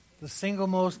The single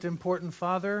most important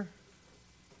father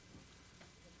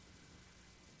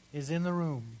is in the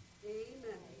room. Amen.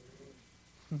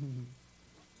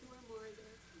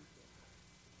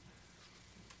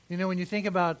 You know, when you think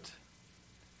about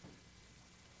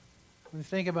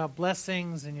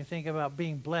blessings and you think about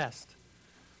being blessed,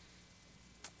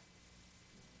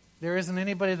 there isn't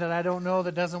anybody that I don't know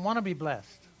that doesn't want to be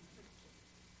blessed.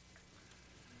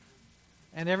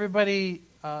 And everybody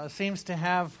seems to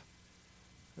have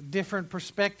a different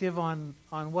perspective on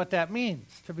what that means,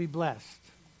 to be blessed.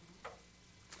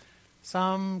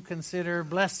 Some consider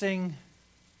blessing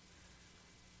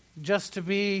just to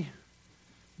be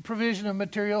provision of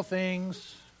material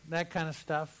things, that kind of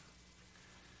stuff.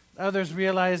 Others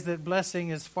realize that blessing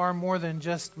is far more than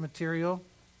just material.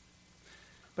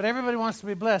 But everybody wants to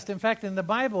be blessed. In fact, in the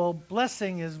Bible,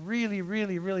 blessing is really,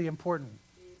 really, really important.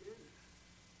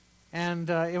 And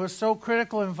it was so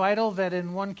critical and vital that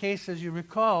in one case, as you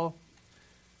recall,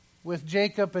 with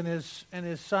Jacob and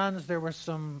his sons, there were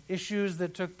some issues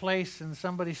that took place, and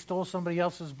somebody stole somebody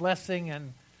else's blessing,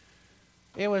 and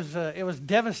it was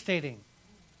devastating.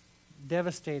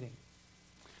 Devastating.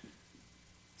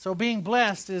 So being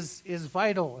blessed is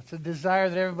vital. It's a desire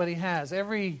that everybody has.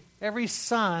 Every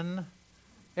son,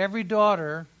 every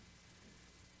daughter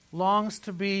longs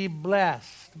to be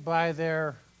blessed by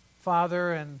their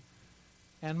father and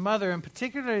mother, and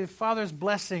particularly father's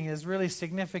blessing is really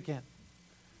significant.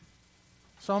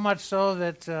 So much so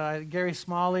that Gary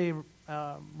Smalley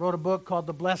wrote a book called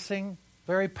The Blessing,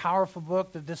 very powerful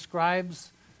book that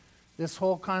describes this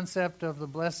whole concept of the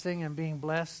blessing and being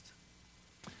blessed.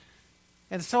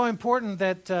 And it's so important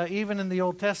that even in the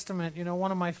Old Testament, you know,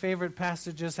 one of my favorite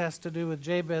passages has to do with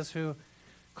Jabez, who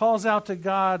calls out to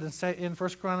God in 1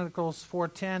 Chronicles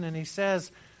 4:10, and he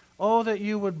says, "Oh, that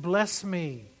you would bless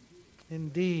me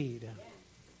indeed.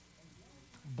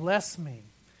 Bless me.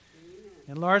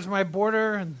 Enlarge my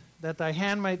border, and that thy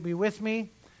hand might be with me,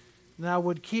 and thou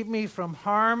would keep me from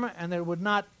harm, and that it would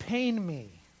not pain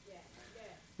me."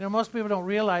 You know, most people don't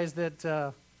realize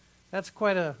that that's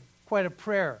quite a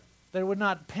prayer, that it would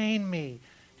not pain me.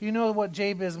 Do you know what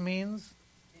Jabez means?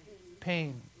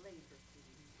 Pain.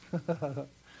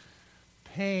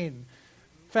 Pain.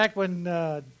 In fact, when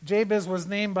Jabez was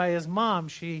named by his mom,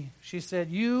 she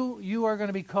said, you are going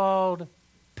to be called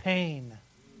Pain.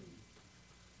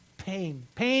 Pain.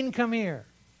 Pain, come here.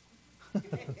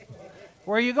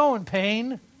 Where are you going,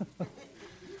 Pain?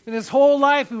 In his whole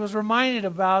life, he was reminded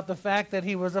about the fact that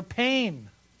he was a pain.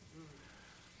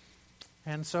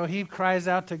 And so he cries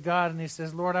out to God and he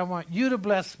says, "Lord, I want you to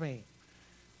bless me.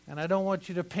 And I don't want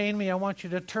you to pain me. I want you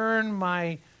to turn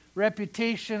my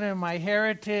reputation and my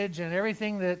heritage and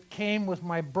everything that came with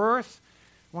my birth.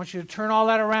 I want you to turn all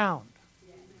that around.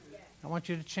 I want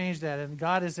you to change that." And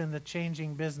God is in the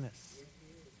changing business.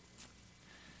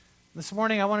 This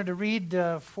morning I wanted to read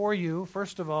for you,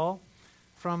 first of all,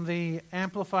 from the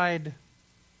Amplified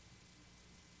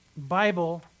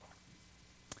Bible,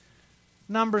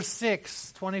 Numbers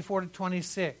 6, 24 to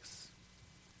 26.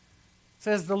 It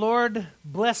says, "The Lord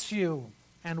bless you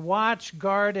and watch,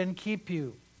 guard, and keep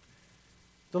you.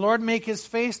 The Lord make his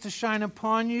face to shine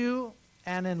upon you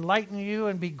and enlighten you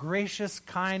and be gracious,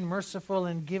 kind, merciful,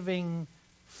 and giving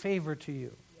favor to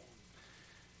you.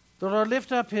 The Lord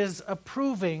lift up his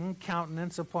approving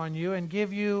countenance upon you and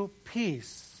give you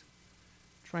peace,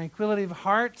 tranquility of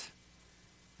heart,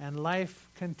 and life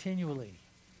continually."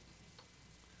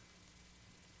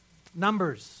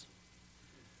 Numbers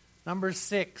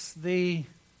 6, the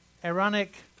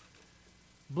Aaronic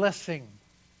blessing.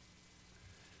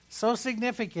 So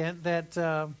significant that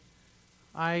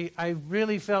I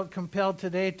really felt compelled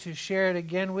today to share it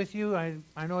again with you. I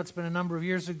know it's been a number of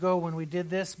years ago when we did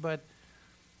this, but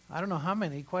I don't know how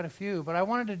many, quite a few. But I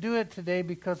wanted to do it today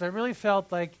because I really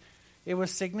felt like it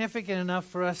was significant enough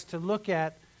for us to look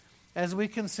at as we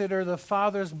consider the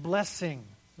Father's blessing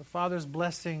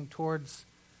towards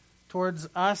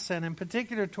us, and in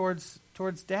particular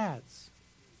towards dads.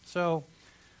 So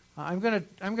I'm going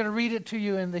to read it to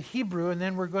you in the Hebrew, and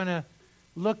then we're going to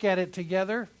look at it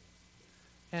together.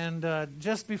 And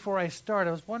just before I start,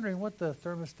 I was wondering what the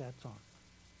thermostat's on.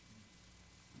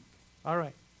 All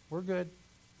right, we're good.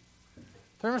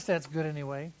 Thermostat's good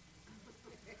anyway.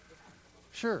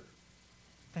 Sure.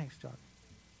 Thanks, John.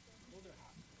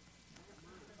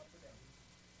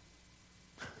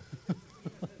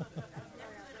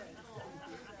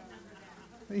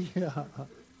 Yeah.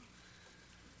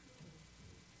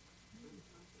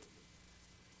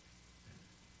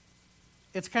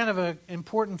 It's kind of an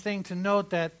important thing to note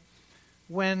that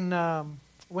when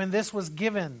this was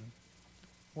given,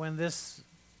 when this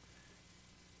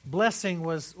blessing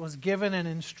was given and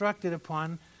instructed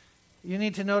upon. You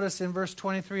need to notice in verse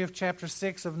 23 of chapter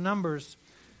 6 of Numbers,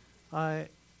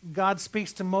 God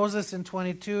speaks to Moses in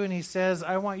 22, and he says,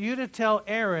 I want you to tell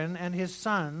Aaron and his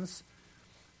sons,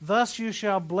 thus you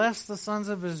shall bless the sons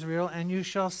of Israel, and you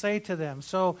shall say to them.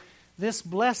 So this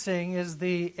blessing is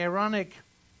the Aaronic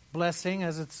blessing,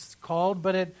 as it's called,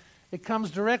 but it comes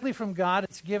directly from God.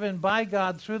 It's given by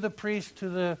God through the priest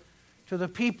to the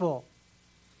people.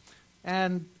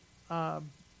 And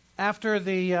after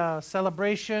the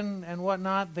celebration and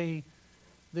whatnot, the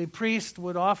priest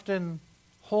would often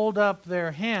hold up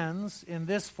their hands in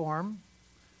this form,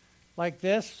 like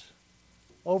this,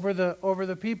 over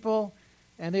the people,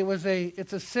 and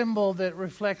it's a symbol that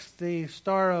reflects the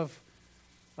Star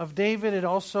of David. It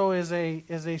also is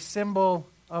a symbol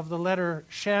of the letter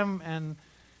Shem, and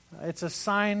it's a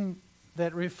sign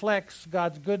that reflects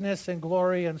God's goodness and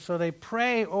glory, and so they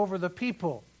pray over the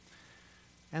people.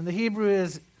 And the Hebrew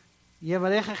is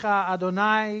Yevarechecha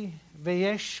Adonai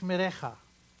veyesh merecha.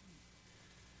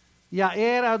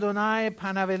 Ya'er Adonai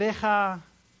panav elecha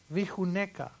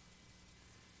vichuneka.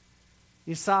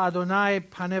 Yisa Adonai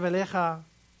panev elecha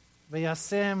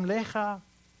veyasem lecha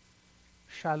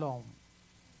shalom.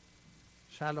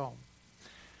 Shalom.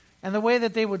 And the way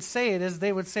that they would say it is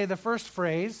they would say the first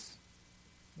phrase.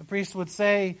 The priest would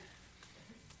say,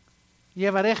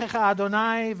 Yevarechecha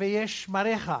Adonai veyesh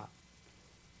marecha.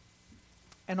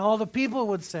 And all the people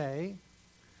would say,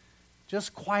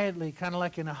 just quietly, kind of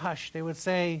like in a hush, they would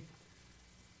say,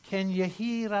 Ken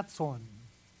yehi ratzon.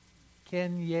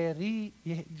 Ken yehi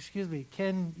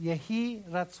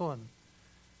ratzon.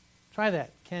 Try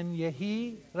that. Ken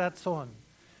yehi ratzon. Do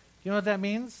you know what that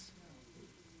means?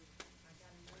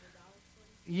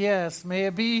 Yes, may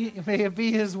it be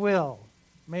His will.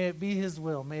 May it be His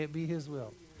will. May it be His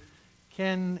will.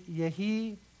 Ken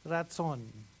yehi ratzon.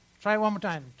 Try it one more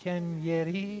time. Ken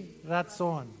yehi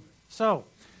ratzon. So,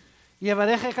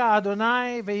 Yevarechecha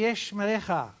Adonai veyesh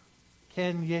merecha.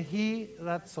 Ken yehi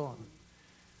ratzon.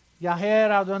 Yaher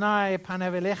Adonai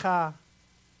panev elecha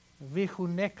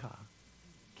vichuneka.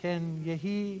 Ken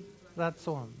yehi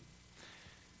ratzon.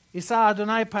 Isa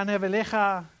Adonai panev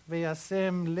elecha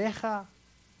veyasem lecha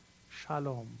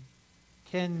shalom.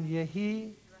 Ken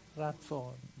yehi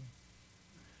ratzon.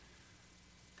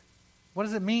 What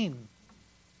does it mean?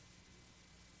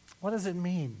 What does it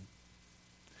mean?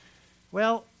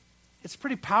 Well, it's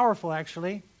pretty powerful,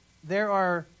 actually. There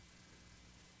are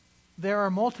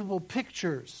multiple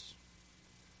pictures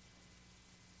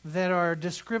that are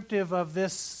descriptive of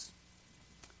this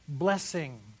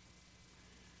blessing.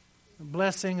 The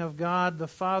blessing of God the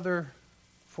Father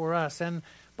for us. And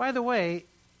by the way,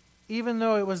 even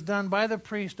though it was done by the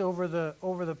priest over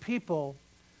the people,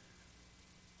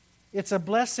 it's a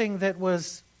blessing that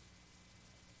was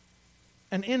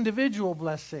an individual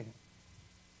blessing.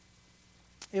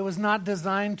 It was not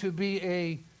designed to be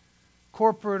a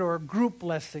corporate or group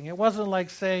blessing. It wasn't like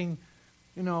saying,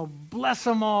 bless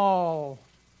them all.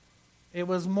 It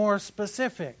was more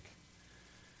specific.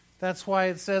 That's why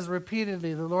it says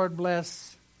repeatedly, the Lord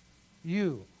bless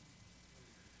you.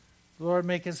 The Lord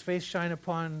make His face shine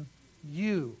upon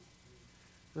you.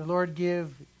 The Lord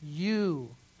give you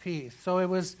peace. So it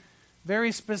was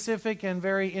very specific and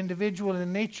very individual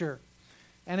in nature.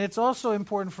 And it's also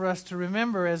important for us to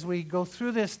remember as we go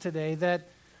through this today that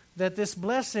this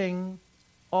blessing,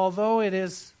 although it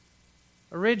is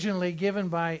originally given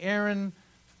by Aaron,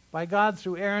 by God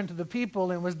through Aaron to the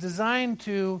people, and was designed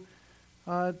to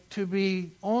be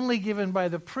only given by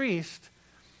the priest,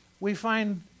 we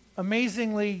find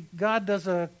amazingly God does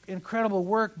an incredible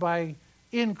work by,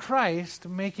 in Christ,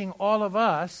 making all of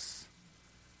us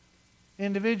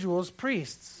individuals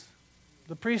priests.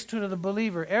 The priesthood of the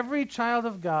believer. Every child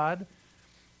of God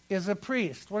is a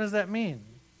priest. What does that mean?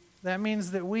 That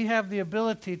means that we have the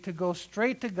ability to go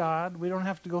straight to God. We don't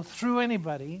have to go through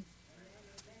anybody.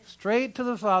 Straight to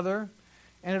the Father.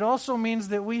 And it also means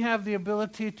that we have the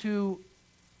ability to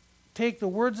take the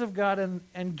words of God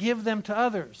and give them to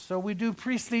others. So we do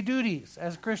priestly duties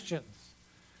as Christians.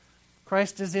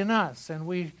 Christ is in us, and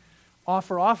we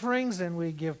offer offerings and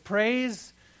we give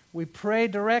praise. We pray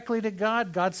directly to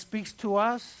God. God speaks to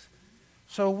us.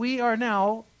 So we are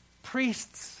now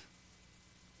priests.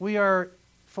 We are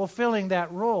fulfilling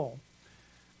that role.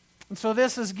 And so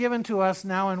this is given to us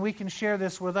now, and we can share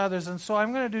this with others. And so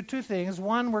I'm going to do two things.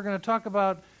 One, we're going to talk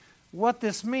about what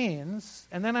this means,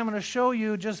 and then I'm going to show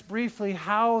you just briefly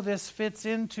how this fits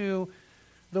into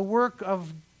the work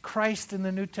of Christ in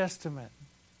the New Testament.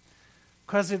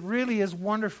 Because it really is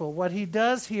wonderful. What He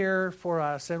does here for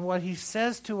us and what He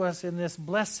says to us in this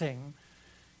blessing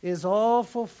is all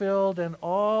fulfilled and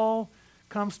all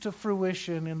comes to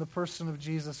fruition in the person of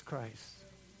Jesus Christ.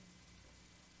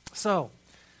 So,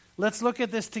 let's look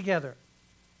at this together.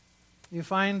 You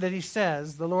find that he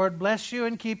says, "The Lord bless you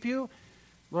and keep you.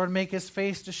 The Lord make his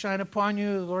face to shine upon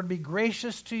you. The Lord be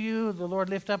gracious to you. The Lord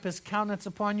lift up his countenance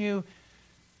upon you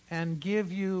and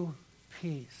give you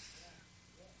peace."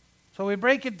 So we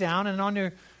break it down, and on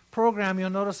your program you'll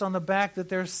notice on the back that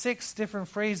there are 6 different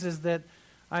phrases that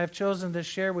I have chosen to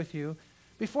share with you.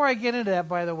 Before I get into that,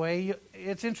 by the way,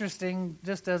 it's interesting,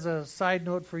 just as a side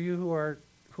note for you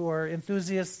who are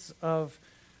enthusiasts of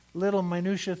little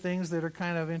minutia things that are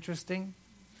kind of interesting,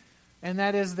 and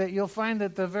that is that you'll find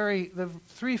that the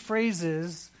 3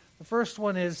 phrases, the first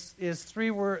one is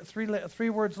three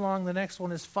words long, the next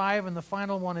one is 5, and the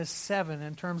final one is 7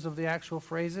 in terms of the actual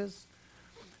phrases.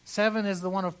 7 is the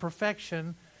one of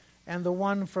perfection, and the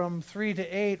one from 3 to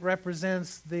 8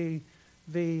 represents the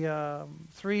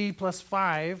 3 plus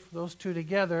 5, those two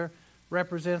together,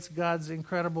 represents God's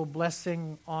incredible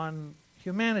blessing on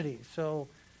humanity. So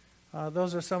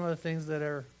those are some of the things that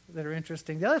are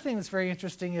interesting. The other thing that's very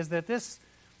interesting is that this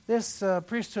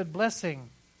priesthood blessing,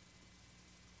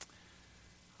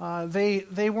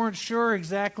 they weren't sure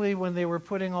exactly when they were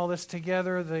putting all this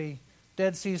together, the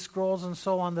Dead Sea Scrolls and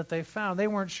so on that they found. They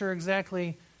weren't sure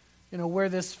exactly, where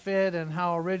this fit and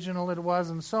how original it was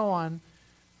and so on,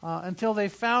 until they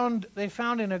found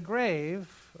in a grave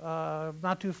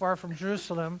not too far from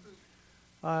Jerusalem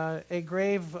a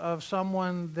grave of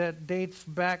someone that dates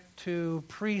back to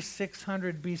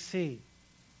pre-600 BC.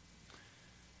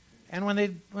 And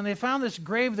when they found this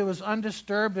grave that was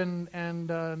undisturbed and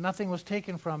nothing was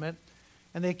taken from it,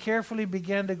 and they carefully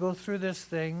began to go through this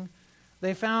thing,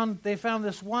 they found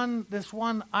this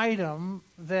one item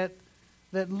that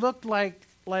looked like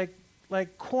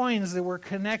coins that were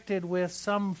connected with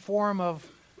some form of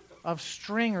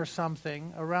string or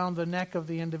something around the neck of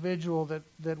the individual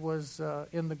that was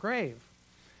in the grave.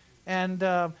 And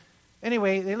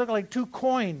anyway, they looked like 2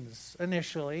 coins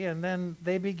initially, and then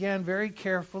they began very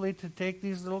carefully to take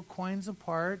these little coins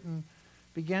apart and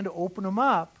began to open them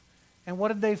up. And what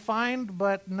did they find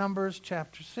but Numbers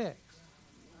chapter 6?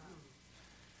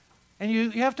 And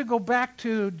you have to go back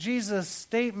to Jesus'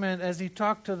 statement as he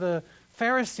talked to the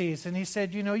Pharisees, and he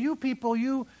said, you people,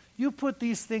 you put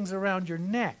these things around your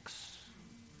necks,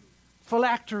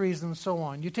 phylacteries and so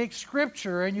on. You take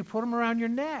Scripture and you put them around your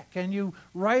neck, and you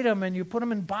write them and you put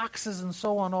them in boxes and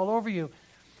so on all over you.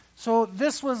 So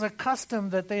this was a custom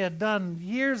that they had done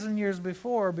years and years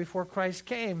before Christ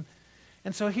came.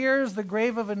 And so here's the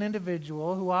grave of an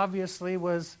individual who obviously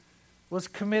was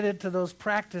committed to those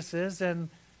practices, and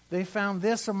they found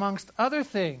this amongst other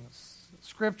things,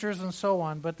 Scriptures and so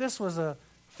on. But this was a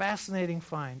fascinating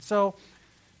find. So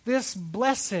this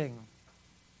blessing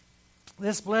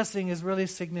is really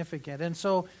significant. And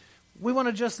so we want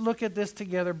to just look at this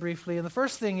together briefly. And the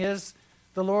first thing is,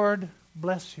 the Lord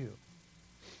bless you.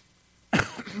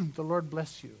 The Lord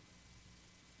bless you.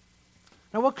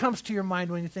 Now, what comes to your mind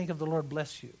when you think of the Lord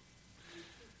bless you?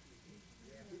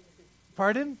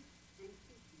 Pardon?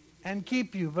 And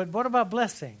keep you. But what about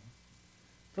blessing?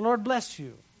 The Lord bless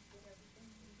you.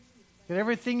 Get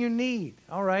everything you need.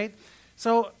 All right.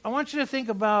 So I want you to think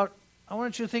about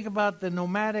the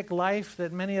nomadic life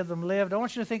that many of them lived. I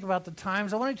want you to think about the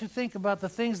times. I want you to think about the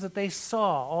things that they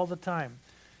saw all the time.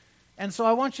 And so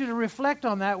I want you to reflect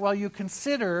on that while you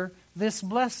consider this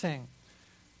blessing.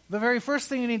 The very first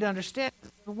thing you need to understand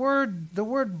is the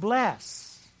word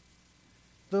bless.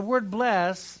 The word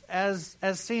bless, as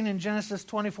seen in Genesis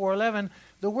 24:11,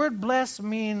 the word bless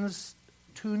means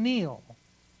to kneel.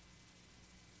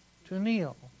 To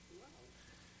kneel.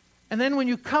 And then when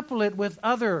you couple it with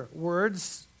other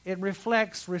words, it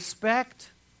reflects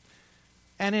respect.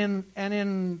 And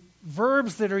in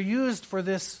verbs that are used for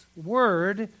this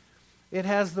word, it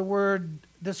has the word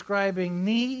describing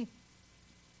knee.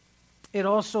 It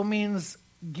also means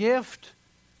gift,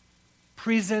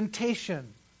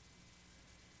 presentation.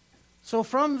 So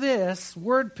from this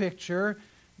word picture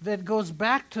that goes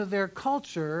back to their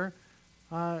culture,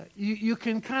 you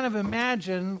can kind of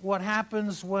imagine what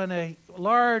happens when a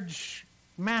large,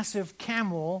 massive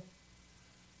camel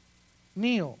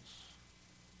kneels.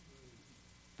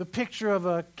 The picture of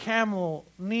a camel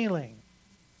kneeling.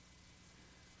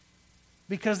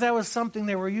 Because that was something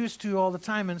they were used to all the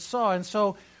time and saw. And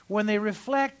so when they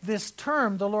reflect this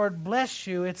term, the Lord bless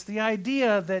you, it's the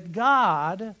idea that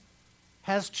God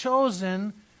has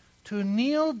chosen to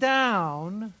kneel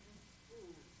down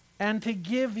and to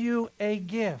give you a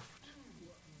gift.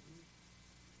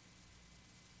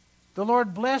 The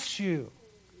Lord bless you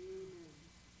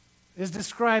is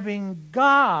describing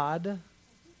God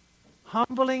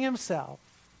humbling himself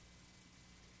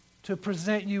to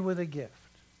present you with a gift.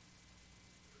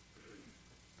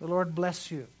 The Lord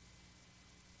bless you.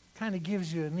 Kind of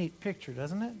gives you a neat picture,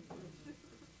 doesn't it?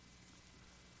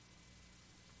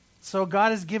 So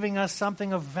God is giving us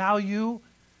something of value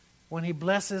when He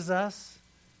blesses us.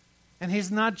 And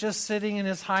He's not just sitting in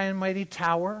His high and mighty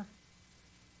tower.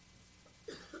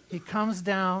 He comes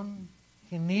down,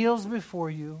 He kneels before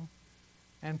you,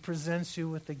 and presents you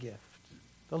with the gift.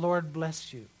 The Lord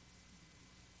bless you.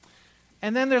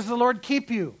 And then there's the Lord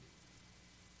keep you.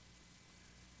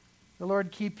 The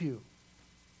Lord keep you.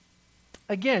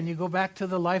 Again, you go back to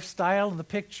the lifestyle, the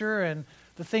picture, and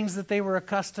the things that they were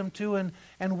accustomed to, and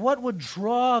what would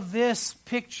draw this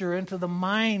picture into the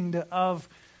mind of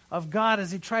God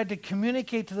as He tried to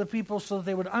communicate to the people so that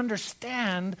they would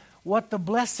understand what the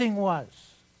blessing was.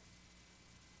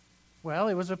 Well,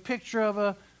 it was a picture of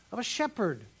a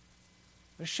shepherd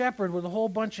with a whole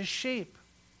bunch of sheep.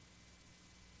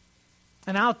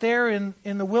 And out there in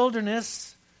the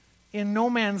wilderness, in no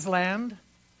man's land,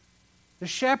 the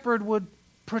shepherd would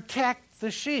protect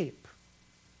the sheep.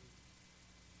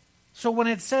 So when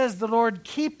it says the Lord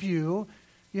keep you,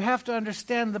 you have to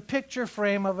understand the picture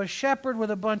frame of a shepherd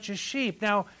with a bunch of sheep.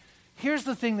 Now, here's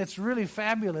the thing that's really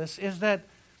fabulous, is that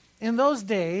in those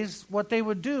days, what they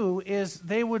would do is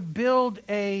they would build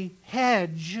a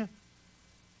hedge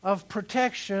of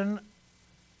protection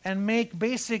and make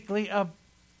basically a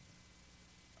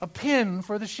pin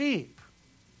for the sheep.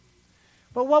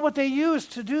 But what would they use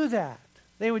to do that?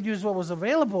 They would use what was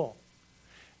available.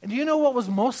 And do you know what was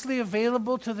mostly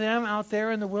available to them out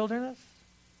there in the wilderness?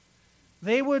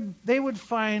 They would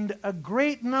find a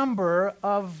great number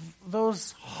of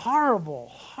those horrible,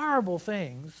 horrible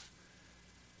things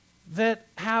that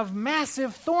have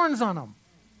massive thorns on them.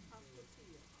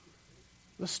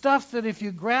 The stuff that if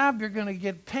you grab, you're going to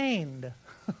get pained.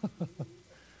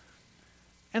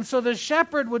 And so the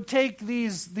shepherd would take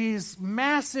these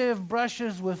massive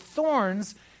brushes with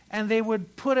thorns, and they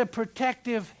would put a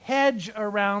protective hedge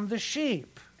around the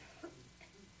sheep.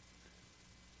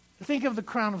 Think of the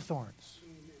crown of thorns.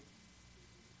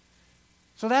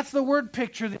 So that's the word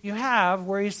picture that you have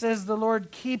where He says the Lord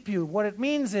keep you. What it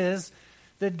means is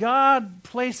that God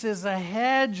places a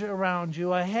hedge around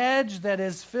you, a hedge that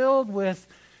is filled with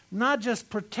not just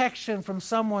protection from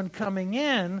someone coming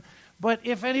in, but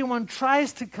if anyone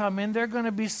tries to come in, they're going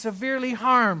to be severely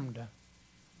harmed.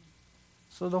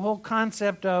 So the whole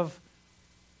concept of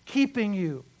keeping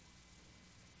you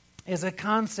is a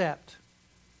concept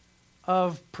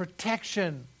of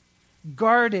protection,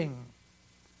 guarding.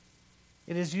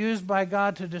 It is used by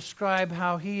God to describe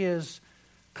how He is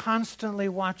constantly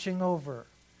watching over.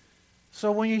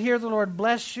 So when you hear the Lord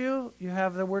bless you, you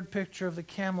have the word picture of the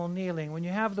camel kneeling. When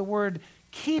you have the word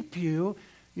keep you,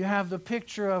 you have the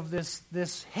picture of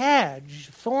this hedge,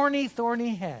 thorny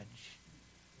hedge.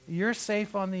 You're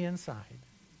safe on the inside.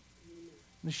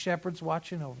 The shepherd's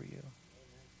watching over you.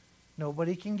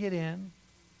 Nobody can get in.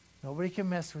 Nobody can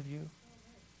mess with you.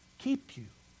 Keep you.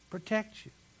 Protect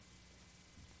you.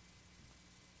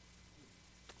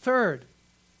 Third,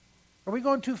 are we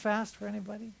going too fast for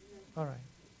anybody? All right.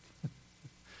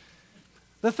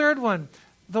 The third one,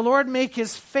 the Lord make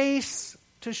His face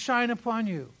to shine upon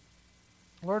you.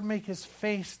 The Lord make His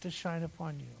face to shine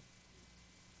upon you.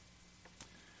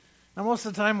 Now, most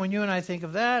of the time when you and I think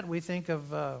of that, we think of,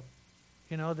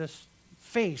 this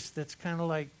face that's kind of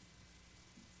like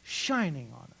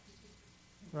shining on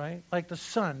us, right? Like the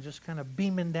sun just kind of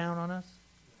beaming down on us.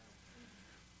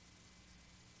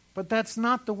 But that's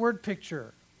not the word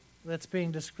picture that's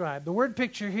being described. The word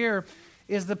picture here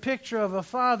is the picture of a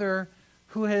father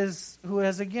who has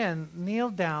again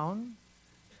kneeled down,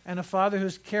 and a father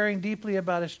who's caring deeply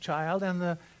about his child, and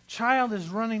the child is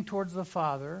running towards the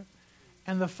father,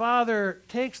 and the father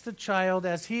takes the child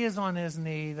as he is on his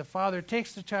knee. The father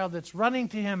takes the child that's running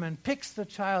to him and picks the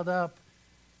child up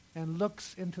and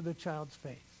looks into the child's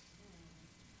face.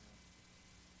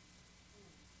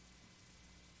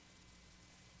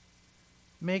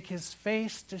 Make His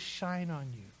face to shine on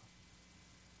you.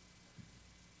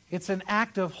 It's an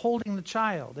act of holding the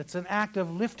child. It's an act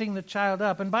of lifting the child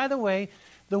up. And by the way,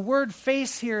 the word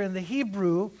face here in the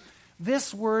Hebrew,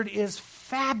 this word is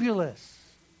fabulous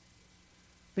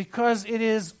because it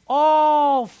is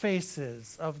all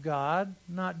faces of God,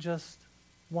 not just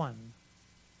one.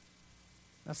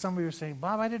 Now some of you are saying,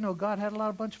 Bob, I didn't know God had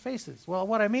a bunch of faces. Well,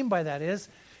 what I mean by that is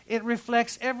it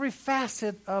reflects every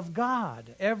facet of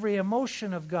God, every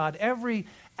emotion of God, every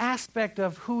aspect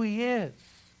of who He is.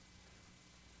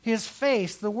 His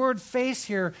face, the word face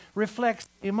here reflects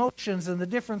emotions and the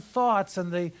different thoughts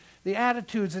and the the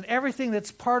attitudes and everything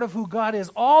that's part of who God is.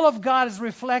 All of God is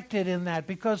reflected in that,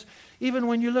 because even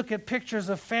when you look at pictures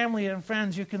of family and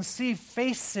friends, you can see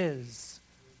faces.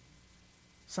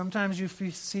 Sometimes you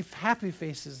see happy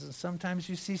faces, and sometimes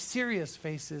you see serious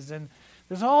faces. And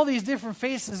there's all these different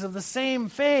faces of the same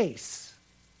face,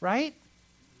 right?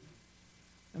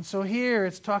 And so here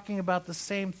it's talking about the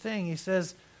same thing. He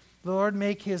says, the Lord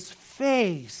make his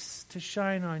face to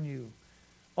shine on you.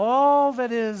 All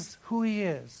that is who he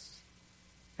is.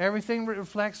 Everything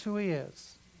reflects who he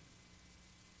is.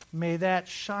 May that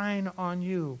shine on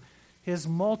you. His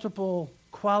multiple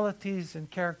qualities and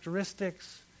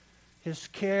characteristics, his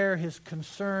care, his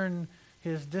concern,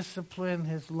 his discipline,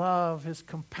 his love, his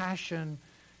compassion,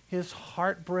 his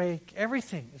heartbreak,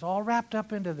 everything is all wrapped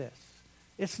up into this.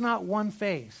 It's not one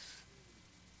face.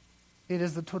 It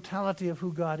is the totality of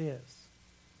who God is.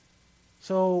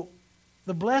 So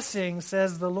the blessing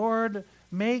says, the Lord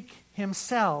make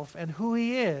himself and who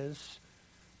he is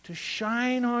to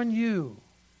shine on you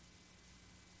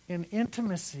in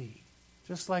intimacy,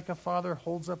 just like a father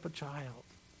holds up a child.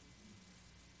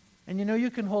 And you know, you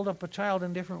can hold up a child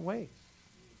in different ways.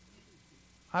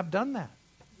 I've done that.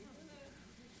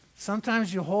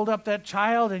 Sometimes you hold up that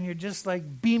child and you're just like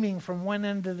beaming from one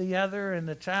end to the other, and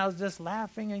the child's just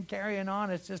laughing and carrying on.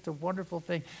 It's just a wonderful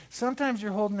thing. Sometimes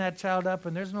you're holding that child up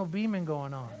and there's no beaming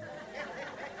going on.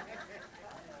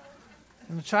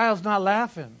 And the child's not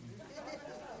laughing.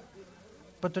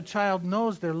 But the child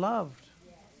knows they're loved.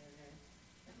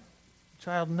 The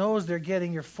child knows they're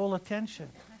getting your full attention.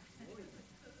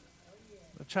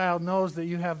 The child knows that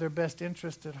you have their best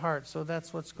interest at heart. So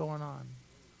that's what's going on.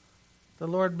 The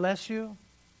Lord bless you.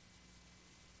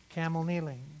 Camel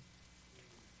kneeling.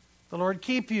 The Lord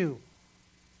keep you.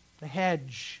 The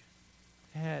hedge.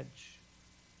 Hedge.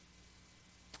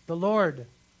 The Lord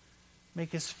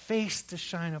make his face to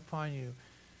shine upon you.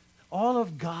 All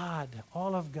of God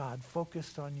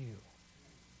focused on you.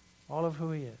 All of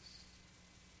who he is.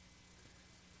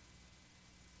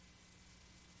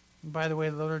 And by the way,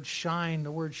 the word shine,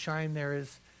 the word shine there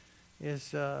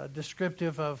is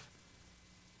descriptive of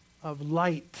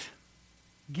light,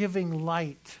 giving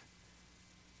light,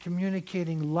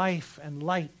 communicating life and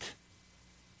light.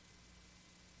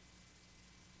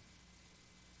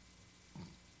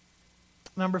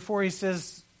 Number 4, he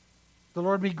says, the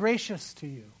Lord be gracious to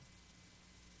you.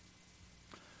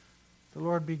 The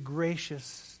Lord be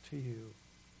gracious to you.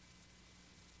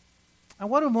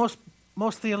 And what do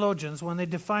most theologians, when they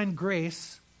define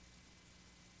grace,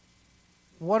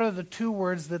 what are the 2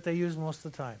 words that they use most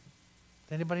of the time?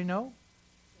 Anybody know?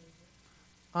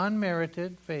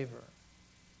 Unmerited favor.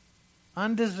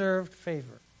 Undeserved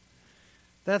favor.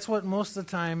 That's what most of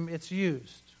the time it's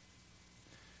used.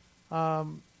 But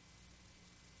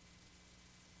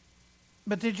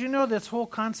did you know this whole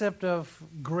concept of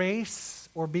grace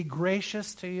or be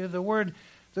gracious to you? The word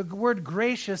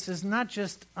gracious is not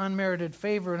just unmerited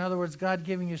favor. In other words, God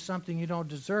giving you something you don't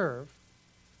deserve,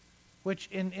 which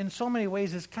in so many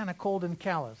ways is kind of cold and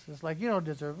callous. It's like, you don't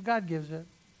deserve it. God gives it.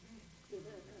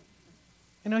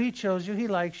 You know, he chose you. He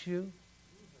likes you.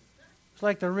 It's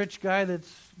like the rich guy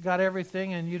that's got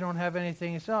everything and you don't have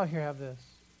anything. He says, oh, here, have this.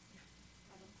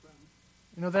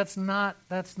 You know, that's not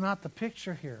the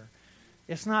picture here.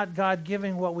 It's not God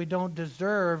giving what we don't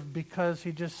deserve because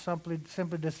he just simply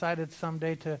decided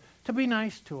someday to be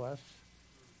nice to us.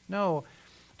 No.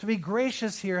 To be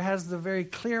gracious here has the very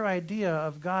clear idea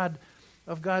of God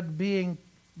being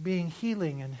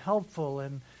healing and helpful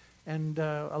and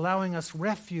allowing us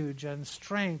refuge and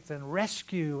strength and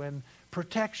rescue and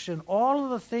protection. All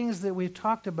of the things that we've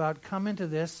talked about come into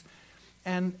this.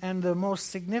 And the most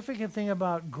significant thing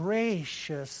about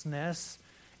graciousness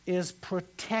is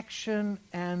protection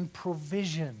and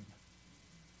provision,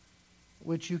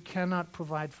 which you cannot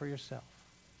provide for yourself.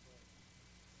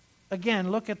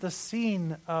 Again, look at the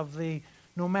scene of the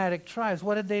nomadic tribes.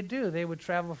 What did they do? They would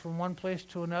travel from one place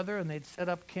to another, and they'd set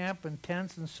up camp and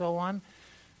tents and so on.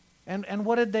 And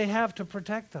what did they have to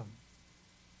protect them?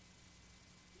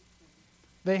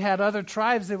 They had other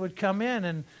tribes that would come in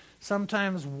and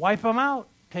sometimes wipe them out,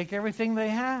 take everything they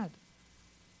had.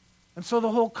 And so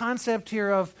the whole concept here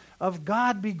of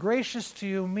God be gracious to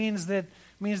you means that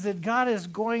God is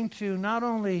going to not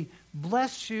only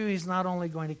bless you, he's not only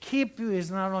going to keep you, he's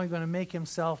not only going to make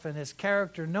himself and his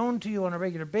character known to you on a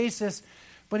regular basis,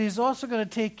 but he's also going to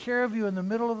take care of you in the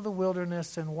middle of the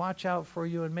wilderness and watch out for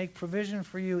you and make provision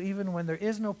for you even when there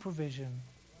is no provision.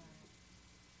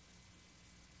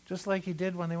 Just like he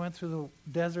did when they went through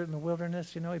the desert and the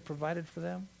wilderness, he provided for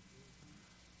them.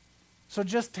 So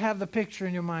just have the picture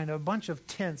in your mind of a bunch of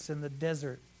tents in the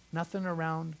desert, nothing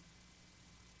around,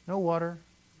 no water,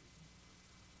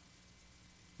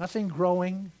 nothing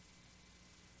growing.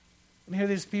 And here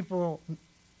these people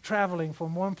traveling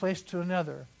from one place to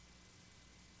another.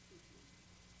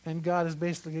 And God is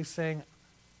basically saying,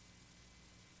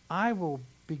 I will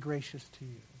be gracious to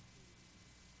you.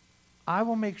 I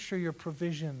will make sure your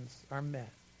provisions are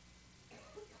met.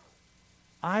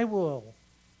 I will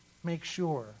make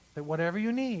sure that whatever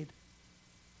you need,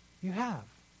 you have.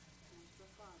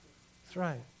 That's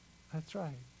right. That's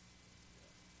right.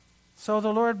 So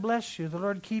the Lord bless you. The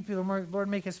Lord keep you. The Lord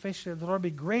make his face shine. The Lord be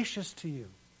gracious to you.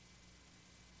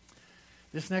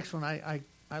 This next one I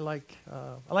like.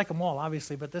 I like them all,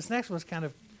 obviously, but this next one is kind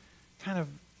of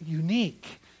unique.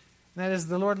 And that is,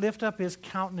 the Lord lift up his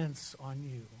countenance on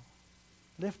you.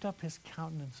 Lift up his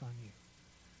countenance on you.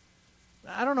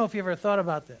 I don't know if you ever thought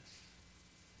about this.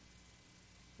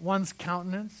 One's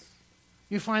countenance.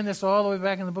 You find this all the way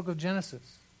back in the book of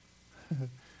Genesis.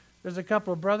 There's a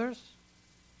couple of brothers.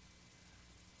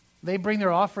 They bring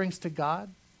their offerings to God,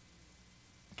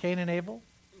 Cain and Abel.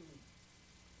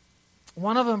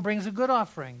 One of them brings a good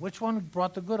offering. Which one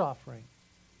brought the good offering?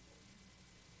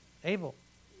 Abel.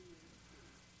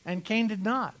 And Cain did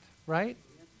not, right?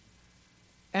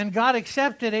 And God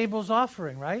accepted Abel's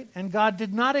offering, right? And God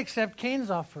did not accept Cain's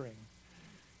offering.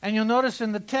 And you'll notice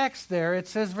in the text there, it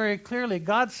says very clearly,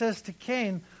 God says to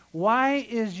Cain, why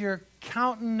is your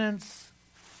countenance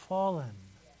fallen?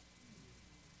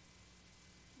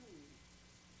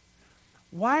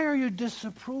 Why are you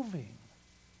disapproving?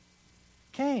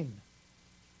 Cain,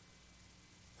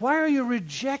 why are you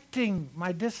rejecting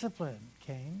my discipline,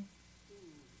 Cain?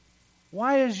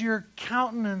 Why is your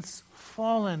countenance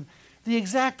fallen? The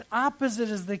exact opposite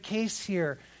is the case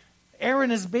here.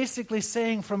 Aaron is basically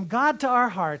saying, from God to our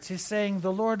hearts, he's saying,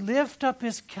 the Lord lift up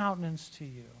his countenance to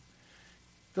you.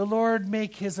 The Lord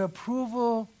make his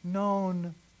approval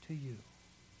known to you.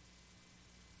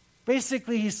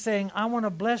 Basically, he's saying, I want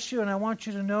to bless you and I want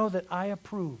you to know that I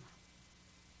approve.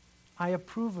 I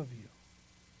approve of you.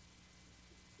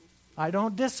 I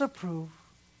don't disapprove.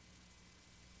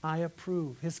 I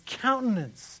approve. His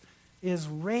countenance is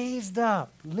raised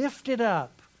up, lifted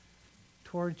up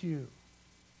toward you.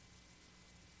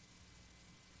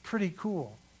 Pretty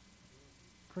cool.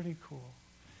 Pretty cool.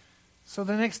 So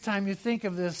the next time you think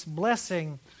of this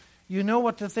blessing, you know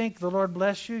what to think. The Lord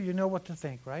bless you. You know what to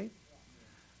think, right?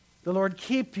 The Lord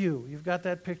keep you. You've got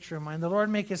that picture in mind. The Lord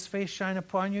make his face shine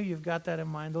upon you. You've got that in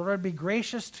mind. The Lord be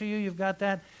gracious to you. You've got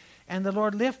that. And the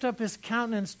Lord lift up his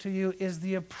countenance to you is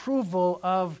the approval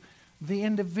of the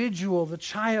individual, the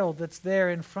child that's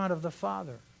there in front of the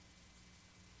Father.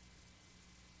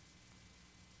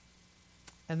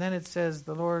 And then it says,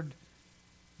 the Lord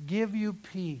give you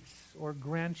peace or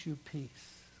grant you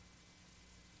peace.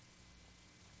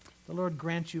 The Lord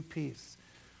grant you peace.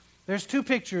 There's two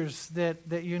pictures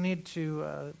that you need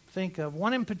to think of.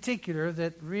 One in particular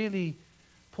that really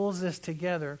pulls this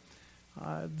together.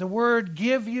 The word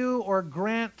give you or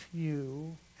grant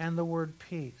you and the word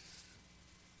peace.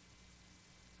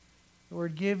 The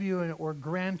word give you or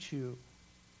grant you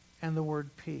and the word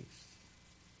peace.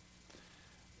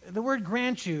 The word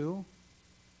grant you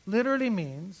literally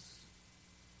means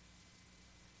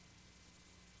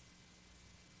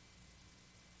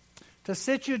to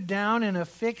sit you down in a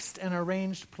fixed and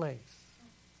arranged place.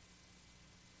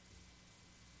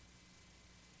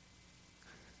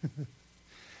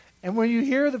 And when you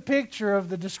hear the picture of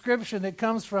the description that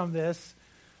comes from this,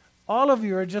 all of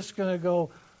you are just going to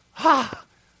go, ha!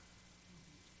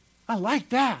 I like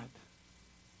that.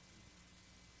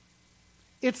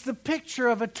 It's the picture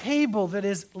of a table that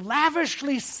is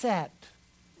lavishly set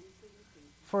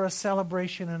for a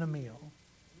celebration and a meal.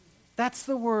 That's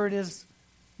the word is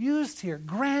used here.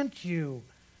 Grant you.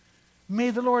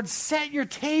 May the Lord set your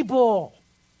table.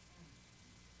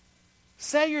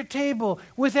 Set your table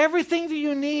with everything that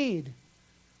you need,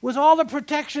 with all the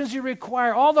protections you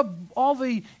require, all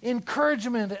the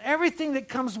encouragement, everything that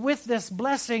comes with this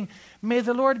blessing. May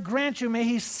the Lord grant you. May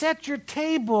he set your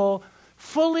table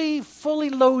fully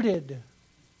loaded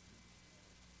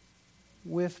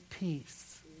with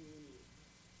peace.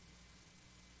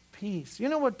 Peace. You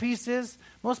know what peace is?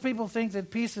 Most people think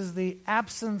that peace is the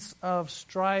absence of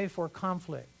strife or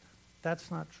conflict.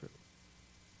 That's not true.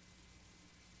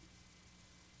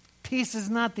 Peace is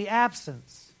not the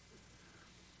absence.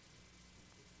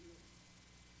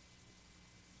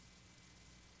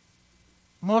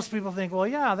 Most people think, well,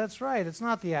 yeah, that's right. It's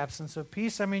not the absence of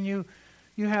peace. I mean, you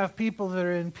have people that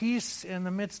are in peace in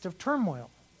the midst of turmoil.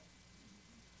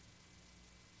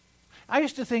 I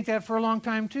used to think that for a long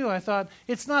time, too. I thought,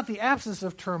 it's not the absence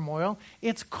of turmoil.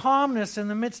 It's calmness in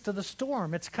the midst of the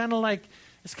storm. It's kind of like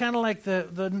It's kind of like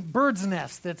the bird's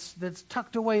nest that's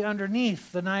tucked away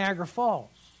underneath the Niagara Falls.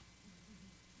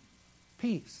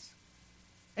 Peace.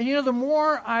 And the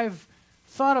more I've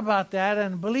thought about that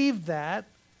and believed that,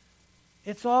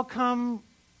 it's all come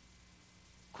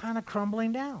kind of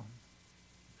crumbling down.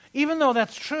 Even though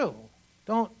that's true.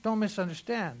 Don't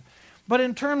misunderstand. But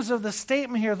in terms of the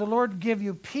statement here, the Lord give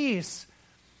you peace,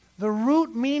 the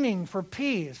root meaning for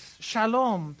peace,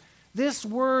 shalom, this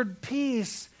word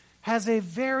peace has a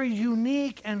very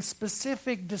unique and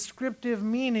specific descriptive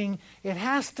meaning. It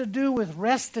has to do with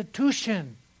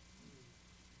restitution.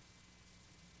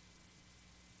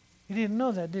 You didn't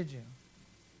know that, did you?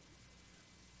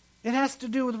 It has to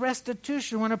do with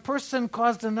restitution. When a person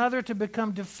caused another to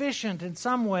become deficient in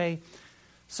some way,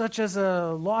 such as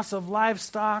a loss of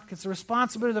livestock, it's the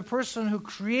responsibility of the person who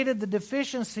created the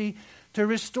deficiency to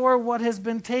restore what has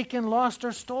been taken, lost,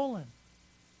 or stolen.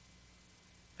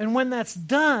 And when that's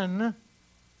done,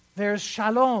 there's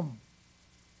shalom.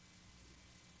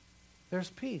 There's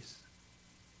peace.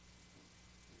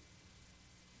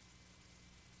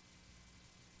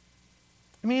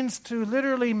 It means to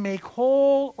literally make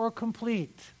whole or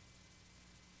complete.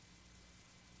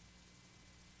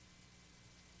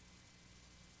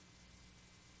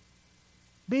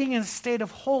 Being in a state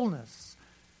of wholeness.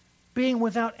 Being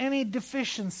without any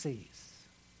deficiencies.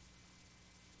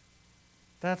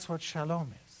 That's what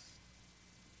shalom is.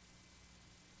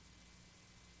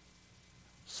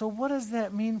 So what does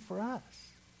that mean for us?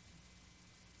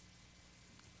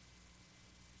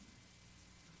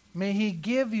 May He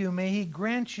give you, may He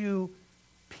grant you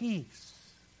peace.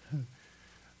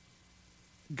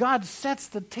 God sets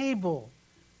the table.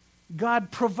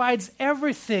 God provides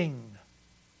everything.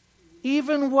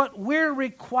 Even what we're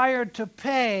required to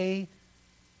pay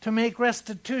to make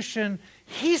restitution,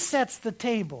 He sets the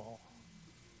table.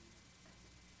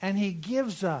 And He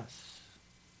gives us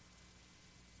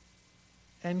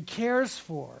and cares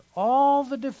for all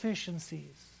the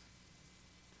deficiencies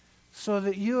so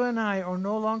that you and I are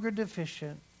no longer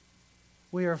deficient.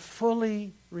 We are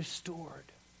fully restored.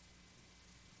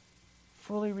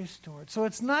 Fully restored. So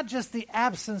it's not just the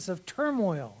absence of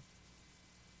turmoil.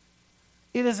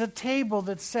 It is a table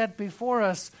that's set before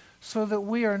us so that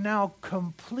we are now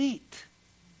complete.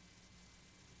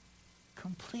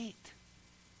 Complete.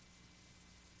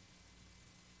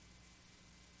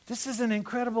 This is an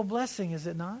incredible blessing, is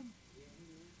it not?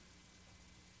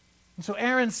 And so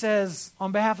Aaron says,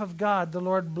 on behalf of God, the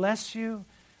Lord bless you,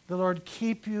 the Lord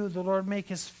keep you, the Lord make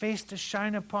His face to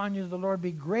shine upon you, the Lord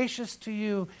be gracious to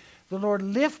you, the Lord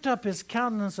lift up His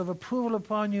countenance of approval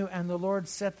upon you, and the Lord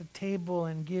set the table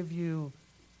and give you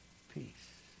peace.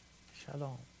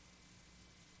 Shalom.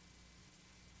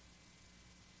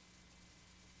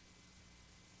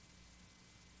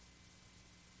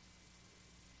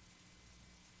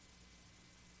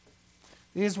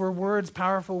 These were words,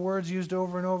 powerful words used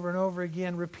over and over and over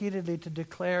again, repeatedly to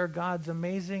declare God's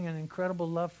amazing and incredible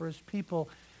love for His people.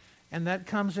 And that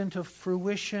comes into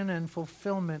fruition and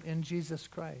fulfillment in Jesus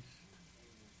Christ.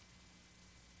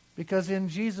 Because in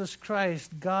Jesus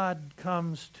Christ, God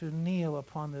comes to kneel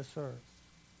upon this earth.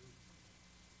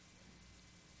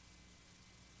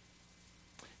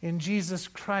 In Jesus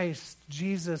Christ,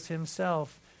 Jesus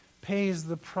Himself pays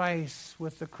the price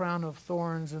with the crown of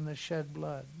thorns and the shed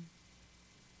blood.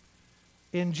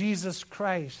 In Jesus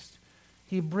Christ,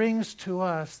 He brings to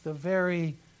us the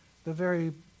very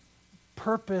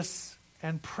purpose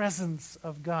and presence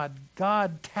of God.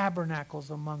 God tabernacles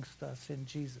amongst us in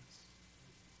Jesus.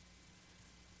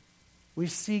 We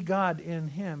see God in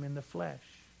Him, in the flesh.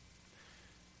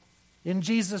 In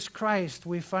Jesus Christ,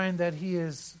 we find that He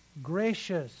is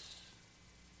gracious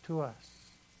to us.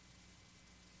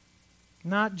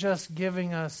 Not just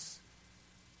giving us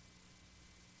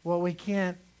what we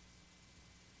can't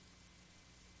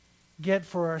get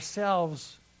for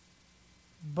ourselves,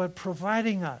 but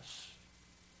providing us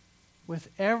with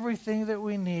everything that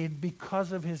we need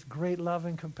because of His great love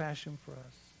and compassion for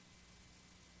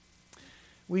us.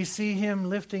 We see Him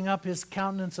lifting up His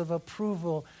countenance of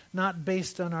approval, not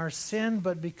based on our sin,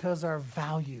 but because our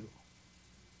value.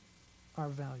 Our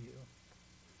value.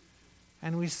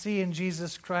 And we see in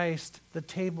Jesus Christ the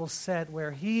table set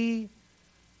where He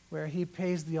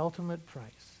pays the ultimate price.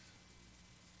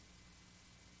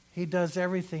 He does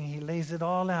everything. He lays it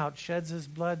all out, sheds His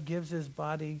blood, gives His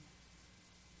body,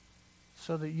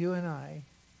 so that you and I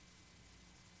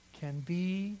can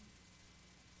be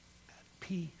at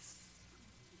peace.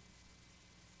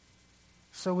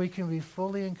 So we can be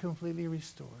fully and completely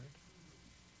restored.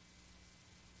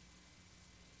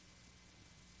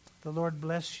 The Lord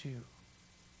bless you.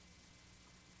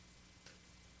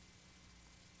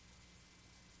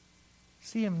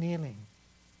 See him kneeling.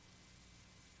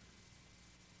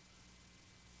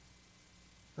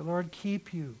 The Lord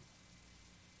keep you.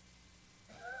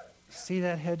 See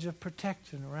that hedge of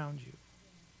protection around you.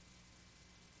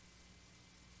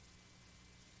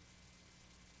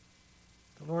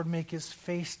 The Lord make his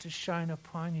face to shine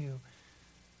upon you.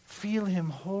 Feel him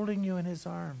holding you in his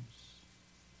arms,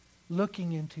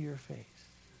 looking into your face.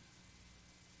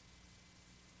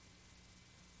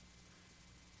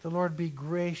 The Lord be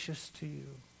gracious to you.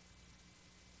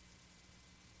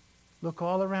 Look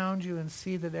all around you and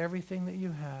see that everything that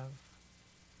you have,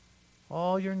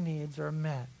 all your needs are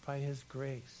met by his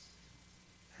grace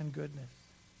and goodness.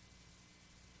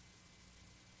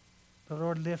 The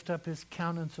Lord lift up his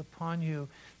countenance upon you.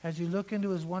 As you look into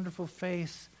his wonderful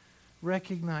face,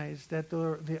 recognize that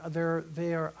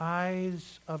they are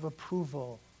eyes of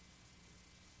approval,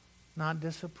 not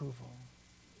disapproval.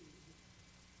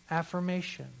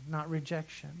 Affirmation, not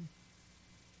rejection.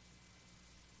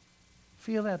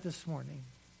 Feel that this morning.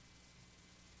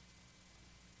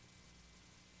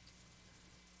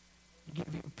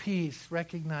 Give you peace.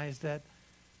 Recognize that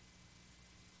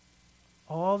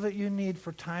all that you need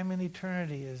for time and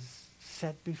eternity is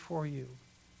set before you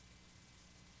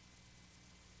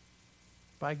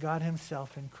by God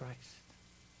himself in Christ.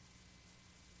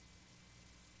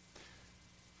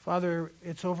 Father,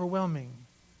 it's overwhelming.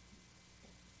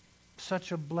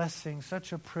 Such a blessing,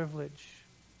 such a privilege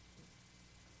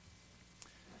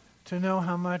to know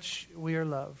how much we are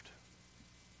loved,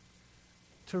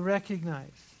 to recognize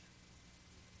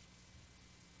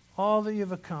all that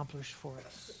you've accomplished for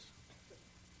us.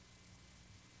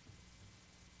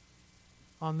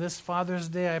 On this Father's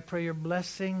Day, I pray your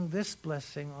blessing, this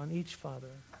blessing on each father.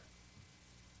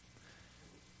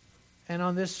 And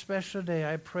on this special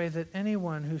day, I pray that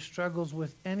anyone who struggles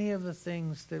with any of the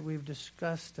things that we've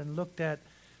discussed and looked at,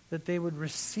 that they would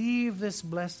receive this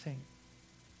blessing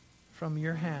from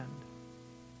your hand.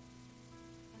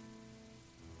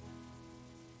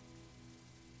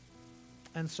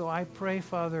 And so I pray,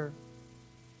 Father,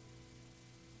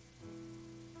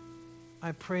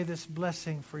 I pray this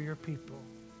blessing for your people.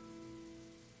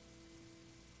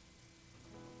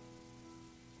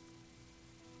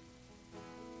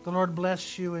 The Lord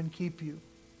bless you and keep you.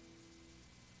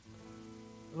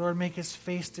 The Lord make his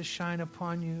face to shine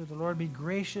upon you. The Lord be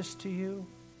gracious to you.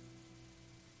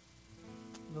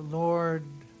 The Lord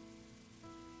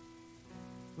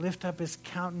lift up his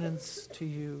countenance to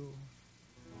you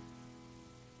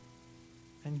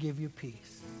and give you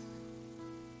peace.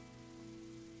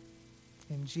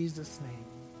 In Jesus'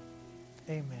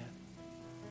 name, amen.